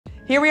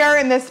Here we are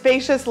in this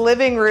spacious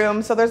living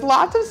room. So there's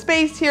lots of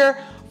space here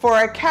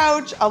for a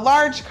couch, a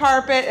large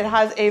carpet. It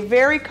has a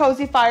very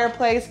cozy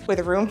fireplace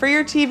with room for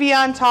your TV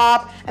on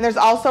top. And there's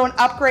also an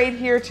upgrade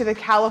here to the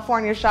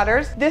California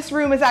shutters. This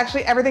room is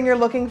actually everything you're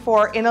looking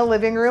for in a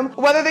living room.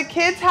 Whether the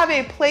kids have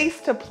a place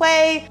to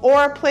play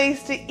or a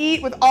place to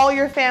eat with all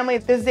your family,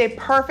 this is a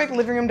perfect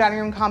living room, dining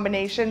room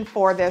combination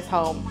for this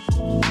home.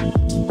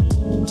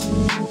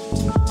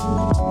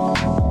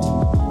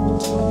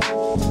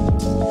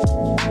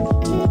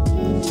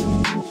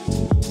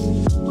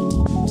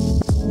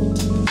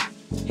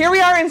 Here we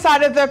are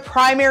inside of the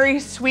primary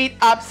suite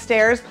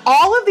upstairs.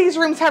 All of these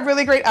rooms have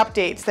really great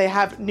updates. They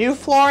have new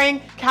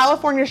flooring,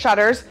 California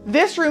shutters.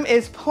 This room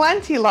is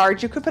plenty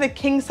large. You could put a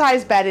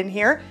king-size bed in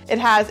here. It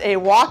has a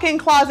walk-in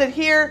closet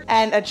here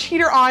and a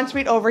cheater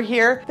ensuite over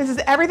here. This is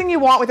everything you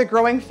want with a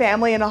growing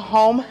family in a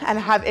home, and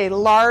have a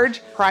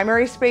large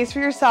primary space for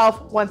yourself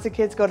once the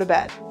kids go to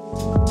bed.